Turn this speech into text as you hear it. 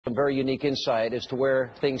some very unique insight as to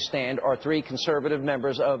where things stand. Our three conservative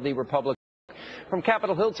members of the Republican. From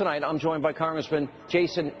Capitol Hill tonight, I'm joined by Congressman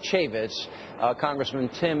Jason Chaffetz, Congressman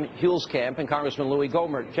Tim Huleskamp, and Congressman Louie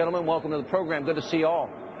Gohmert. Gentlemen, welcome to the program. Good to see you all.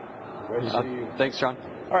 Great to see you. Thanks, John.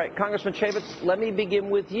 All right, Congressman Chaffetz, let me begin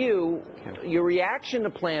with you. Your reaction to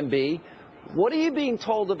Plan B. What are you being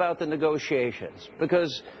told about the negotiations?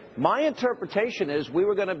 Because my interpretation is we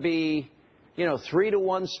were going to be,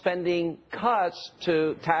 3-to-1 spending cuts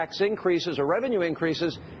to tax increases or revenue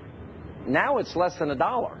increases. Now it's less than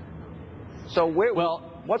 $1. So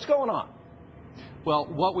what's going on? Well,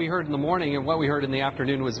 what we heard in the morning and what we heard in the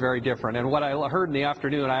afternoon was very different. And what I heard in the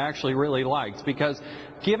afternoon I actually really liked, because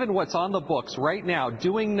given what's on the books right now,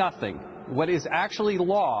 doing nothing, what is actually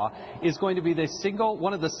law, is going to be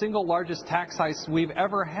one of the single largest tax hikes we've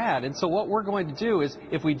ever had. And so what we're going to do is,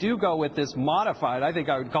 if we do go with this modified, I think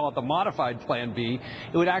I would call it the modified Plan B,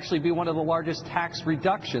 it would actually be one of the largest tax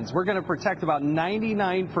reductions. We're going to protect about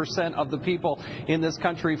 99% of the people in this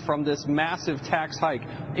country from this massive tax hike.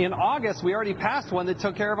 In August, we already passed one that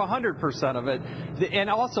took care of 100% of it. And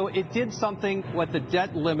also, it did something with the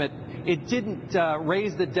debt limit. It didn't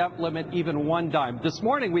raise the debt limit even one dime. This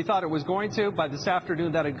morning we thought it was going to. By this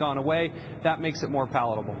afternoon that had gone away. That makes it more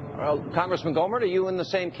palatable. Well, Congressman Gohmert, are you in the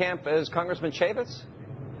same camp as Congressman Chaffetz?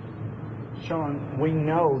 Sean, we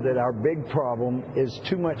know that our big problem is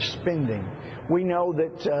too much spending. We know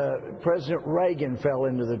that President Reagan fell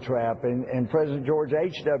into the trap and President George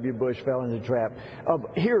H.W. Bush fell into the trap of,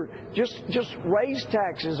 here, just raise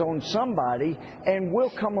taxes on somebody and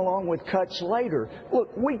we'll come along with cuts later.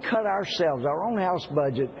 Look, we cut ourselves, our own House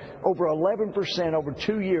budget, over 11% over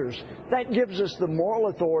 2 years. That gives us the moral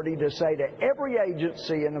authority to say to every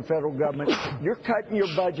agency in the federal government, you're cutting your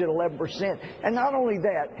budget 11%. And not only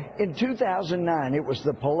that, in 2009, it was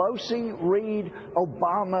the Pelosi, Reid,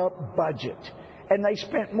 Obama budget. And they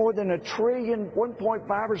spent more than $1 trillion, 1.5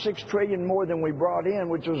 or 6 trillion more than we brought in,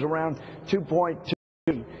 which was around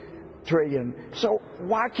 2.2 trillion. So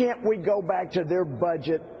why can't we go back to their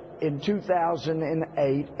budget in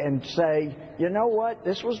 2008 and say, you know what,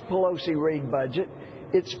 this was Pelosi-Reid budget.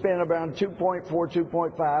 It spent around 2.4,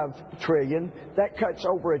 2.5 trillion. That cuts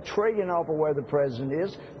over $1 trillion off of where the president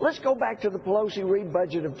is. Let's go back to the Pelosi-Reid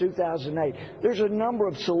budget of 2008. There's a number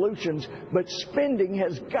of solutions, but spending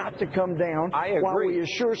has got to come down. I agree. While we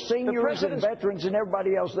assure seniors and veterans and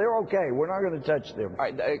everybody else they're okay. We're not going to touch them.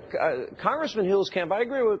 All right, Congressman Huleskamp, I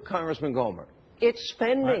agree with Congressman Gohmert. It's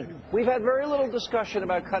spending. We've had very little discussion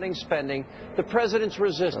about cutting spending. The president's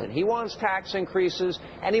resistant. He wants tax increases,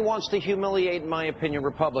 and he wants to humiliate, in my opinion,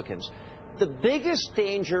 Republicans. The biggest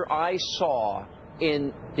danger I saw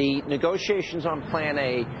in the negotiations on Plan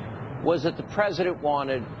A was that the president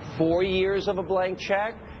wanted 4 years of a blank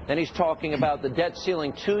check. Then he's talking about the debt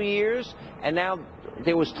ceiling 2 years. And now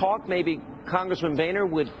there was talk maybe Congressman Boehner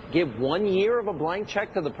would give 1 year of a blank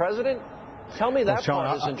check to the president. Tell me that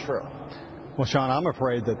part isn't true. Well, Sean, I'm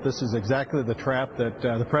afraid that this is exactly the trap that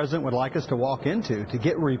the president would like us to walk into, to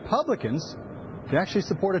get Republicans to actually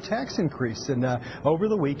support a tax increase. And over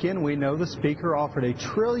the weekend, we know the Speaker offered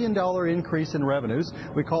 $1 trillion increase in revenues.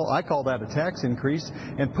 I call that a tax increase,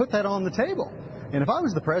 and put that on the table. And if I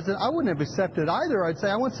was the president, I wouldn't have accepted either. I'd say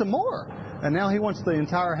I want some more. And now he wants the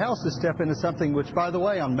entire House to step into something which, by the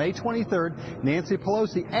way, on May 23rd, Nancy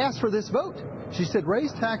Pelosi asked for this vote. She said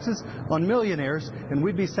raise taxes on millionaires, and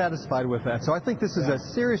we'd be satisfied with that. So I think this is a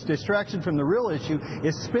serious distraction from the real issue,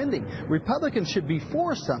 is spending. Republicans should be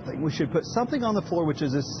for something. We should put something on the floor which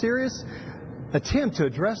is a serious attempt to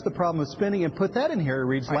address the problem of spending and put that in Harry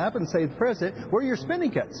Reid's lap and say, President, where are your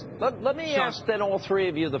spending cuts? Let me ask then all three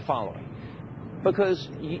of you the following. Because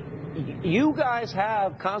you guys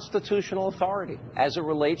have constitutional authority as it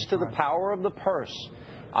relates to the power of the purse.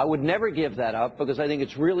 I would never give that up because I think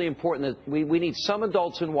it's really important that we need some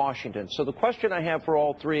adults in Washington. So the question I have for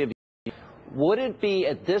all three of you, would it be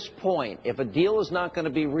at this point, if a deal is not going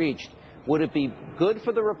to be reached, would it be good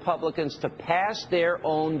for the Republicans to pass their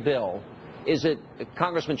own bill? Is it,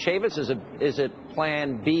 Congressman Chaffetz, is it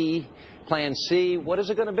Plan B, Plan C? What is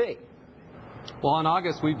it going to be? Well, in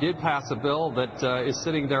August, we did pass a bill that is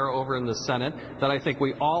sitting there over in the Senate that I think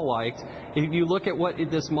we all liked. If you look at what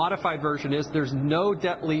this modified version is, there's no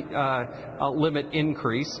debt limit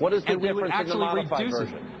increase. What is the difference in the modified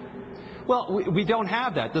version? Well, we don't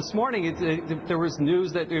have that. This morning, there was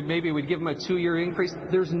news that maybe we'd give them a 2-year increase.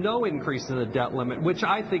 There's no increase in the debt limit, which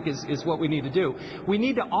I think is what we need to do. We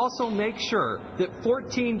need to also make sure that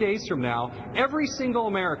 14 days from now, every single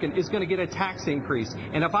American is going to get a tax increase.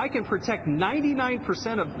 And if I can protect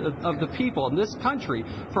 99% of the people in this country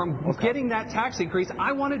from getting that tax increase,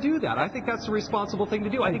 I want to do that. I think that's the responsible thing to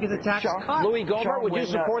do. I think it's a tax cut. Louie Gohmert, would you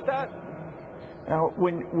support that?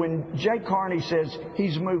 When Jay Carney says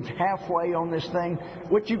he's moved halfway on this thing,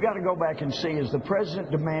 what you got to go back and see is the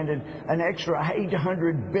president demanded an extra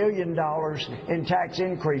 $800 billion in tax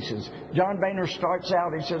increases. John Boehner starts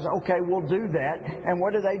out, he says, okay, we'll do that. And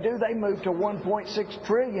what do? They move to $1.6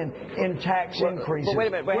 trillion in tax increases. But wait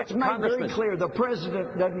a minute. What's made very clear, the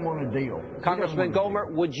president doesn't want a deal. Congressman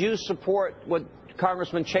Gohmert, would you support what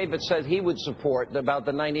Congressman Chaffetz said he would support about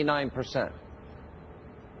the 99%?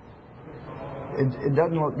 It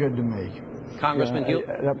doesn't look good to me. Congressman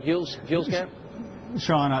Huleskamp?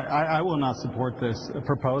 Sean, I will not support this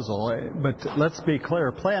proposal, but let's be clear.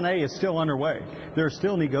 Plan A is still underway. There are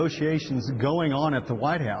still negotiations going on at the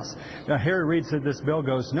White House. Harry Reid said this bill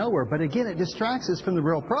goes nowhere, but again, it distracts us from the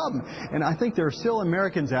real problem. And I think there are still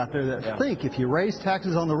Americans out there that think if you raise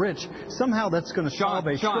taxes on the rich, somehow that's going to solve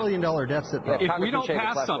a $1 trillion deficit problem. If we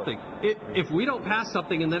don't pass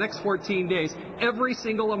something in the next 14 days, every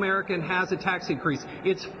single American has a tax increase.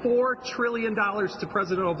 It's $4 trillion to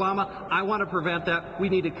President Obama. I want to prevent that. We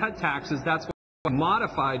need to cut taxes. That's why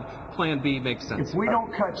modified Plan B makes sense. If we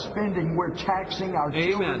don't cut spending, we're taxing our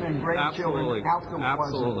children and grandchildren out the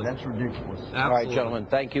wazoo. That's ridiculous. Absolutely. All right, gentlemen.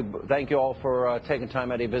 Thank you all for taking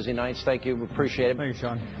time out of your busy nights. Thank you. Appreciate it. Thank you,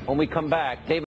 Sean. When we come back, David.